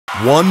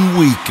One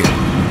weekend,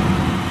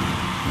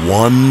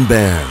 one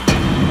band.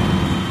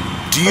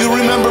 Do you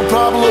remember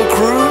Pablo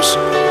Cruz?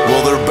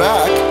 Well, they're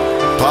back.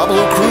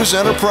 Pablo Cruz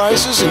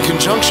Enterprises, in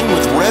conjunction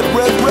with Red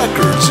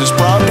Records, is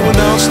proud to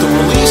announce the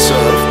release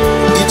of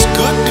It's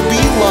Good to Be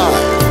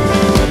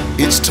Live.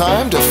 It's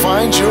time to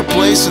find your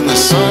place in the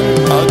sun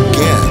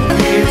again.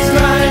 It's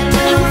time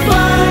to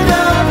find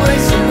our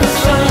place in the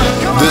sun.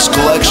 This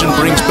collection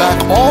brings back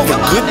all the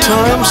good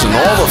times and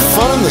all the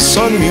fun in the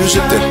sun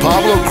music that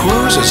Pablo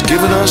Cruz has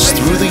given us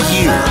through the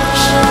years.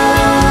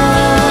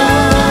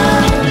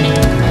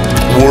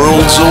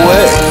 Worlds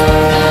away.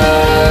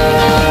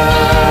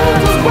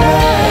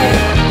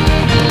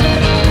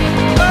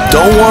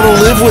 Don't want to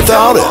live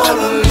without it.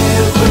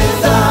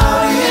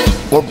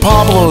 Or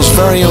Pablo's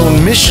very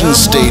own mission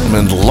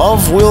statement,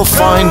 love will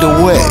find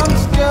a way.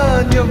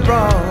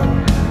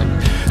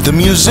 The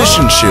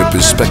musicianship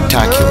is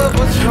spectacular,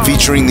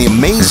 featuring the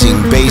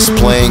amazing bass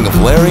playing of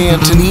Larry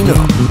Antonino,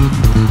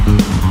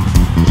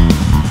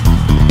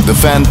 the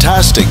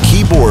fantastic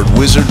keyboard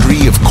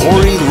wizardry of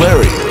Cory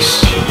Lerios,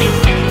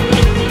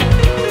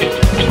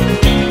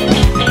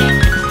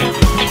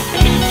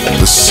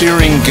 the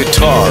searing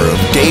guitar of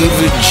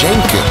David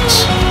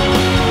Jenkins,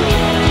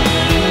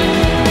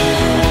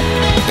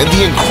 and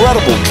the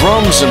incredible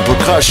drums and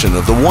percussion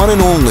of the one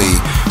and only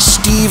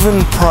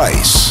Stephen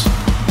Price.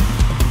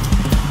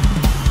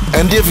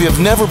 And if you've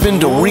never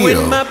been to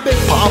Rio,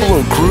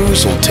 Pablo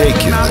Cruz will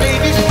take you there.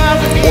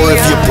 Or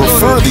if you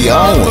prefer the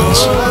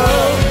islands,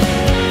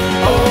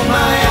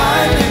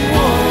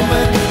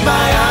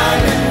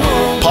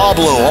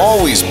 Pablo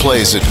always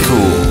plays it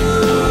cool.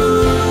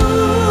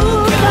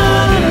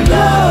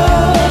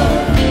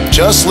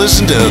 Just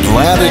listen to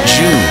Atlanta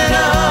June,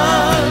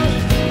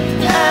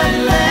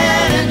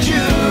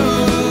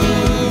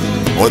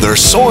 or their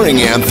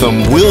soaring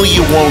anthem, Will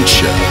You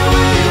Won't You?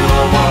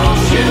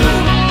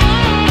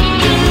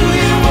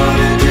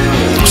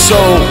 So,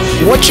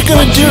 what you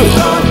gonna do?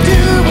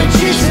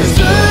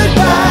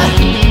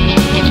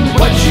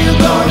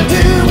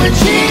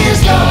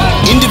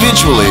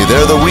 Individually,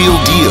 they're the real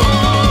deal.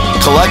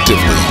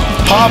 Collectively,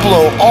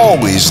 Pablo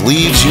always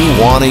leaves you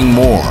wanting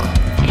more.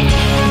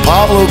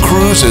 Pablo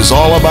Cruz is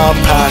all about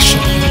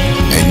passion,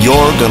 and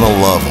you're gonna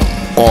love him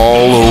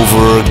all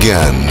over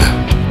again.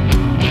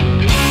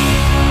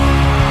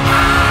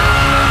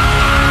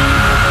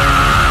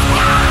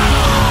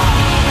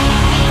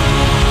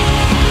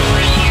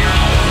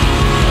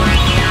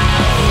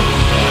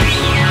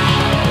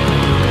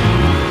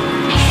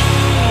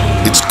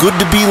 It's Good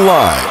to Be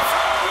Live.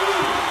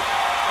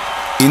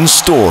 In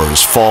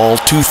stores fall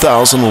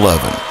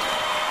 2011.